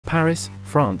Paris,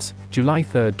 France, July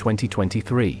 3,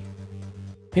 2023.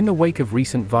 In the wake of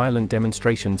recent violent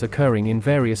demonstrations occurring in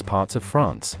various parts of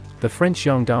France, the French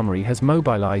Gendarmerie has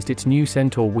mobilized its new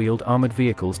Centaure-wheeled armored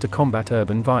vehicles to combat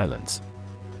urban violence.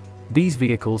 These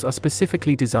vehicles are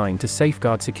specifically designed to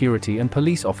safeguard security and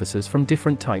police officers from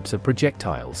different types of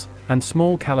projectiles and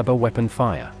small-caliber weapon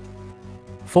fire.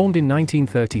 Formed in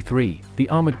 1933, the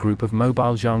Armored Group of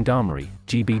Mobile Gendarmerie,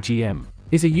 GBGM,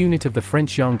 is a unit of the French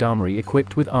Gendarmerie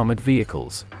equipped with armored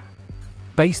vehicles.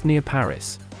 Based near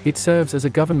Paris, it serves as a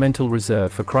governmental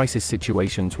reserve for crisis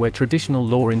situations where traditional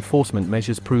law enforcement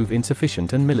measures prove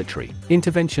insufficient and military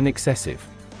intervention excessive.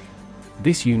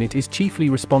 This unit is chiefly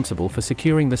responsible for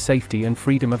securing the safety and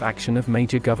freedom of action of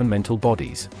major governmental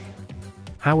bodies.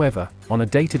 However, on a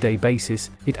day-to-day basis,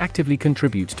 it actively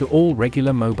contributes to all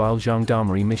regular mobile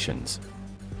gendarmerie missions.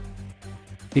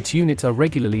 Its units are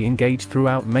regularly engaged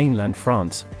throughout mainland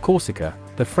France, Corsica,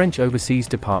 the French overseas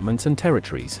departments and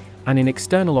territories, and in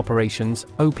external operations,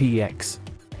 OPEX.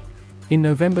 In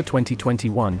November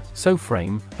 2021,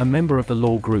 SoFrame, a member of the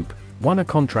law group, won a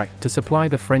contract to supply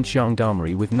the French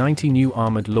Gendarmerie with 90 new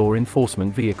armored law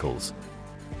enforcement vehicles.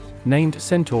 Named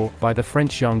Centaure by the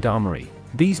French Gendarmerie,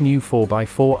 these new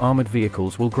 4x4 armored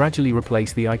vehicles will gradually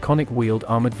replace the iconic wheeled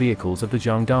armored vehicles of the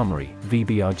Gendarmerie,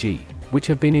 VBRG, which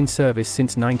have been in service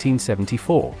since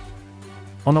 1974.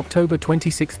 On October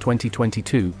 26,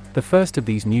 2022, the first of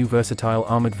these new versatile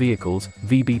armored vehicles,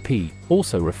 VBP,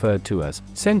 also referred to as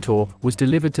Centaure, was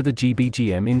delivered to the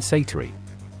GBGM in Centaure.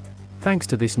 Thanks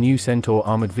to this new Centaure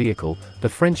armored vehicle, the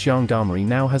French Gendarmerie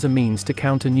now has a means to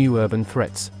counter new urban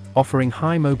threats, offering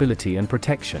high mobility and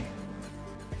protection.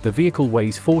 The vehicle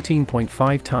weighs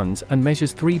 14.5 tons and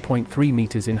measures 3.3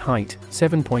 meters in height,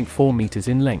 7.4 meters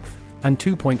in length, and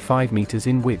 2.5 meters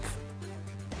in width.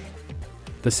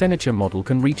 The Centaure model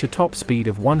can reach a top speed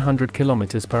of 100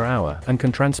 km per hour and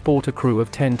can transport a crew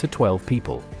of 10 to 12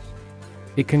 people.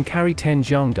 It can carry 10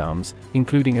 gendarmes,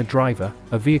 including a driver,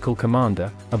 a vehicle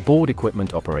commander, a board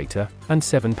equipment operator, and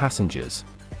 7 passengers.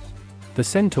 The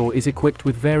Centaure is equipped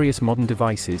with various modern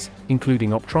devices, including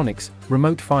optronics,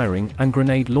 remote firing and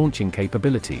grenade launching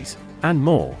capabilities, and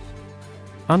more.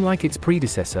 Unlike its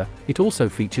predecessor, it also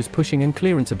features pushing and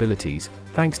clearance abilities,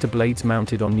 thanks to blades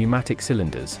mounted on pneumatic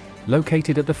cylinders,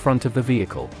 located at the front of the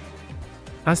vehicle.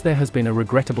 As there has been a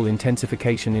regrettable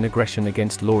intensification in aggression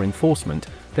against law enforcement,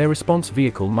 their response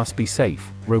vehicle must be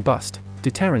safe, robust,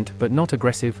 deterrent but not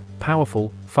aggressive,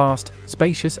 powerful, fast,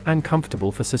 spacious and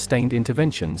comfortable for sustained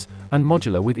interventions, and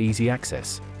modular with easy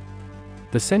access.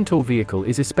 The Centaure vehicle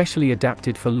is especially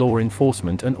adapted for law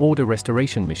enforcement and order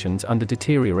restoration missions under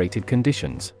deteriorated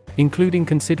conditions, including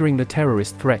considering the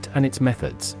terrorist threat and its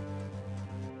methods.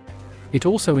 It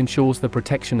also ensures the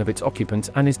protection of its occupants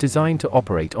and is designed to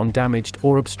operate on damaged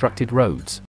or obstructed roads.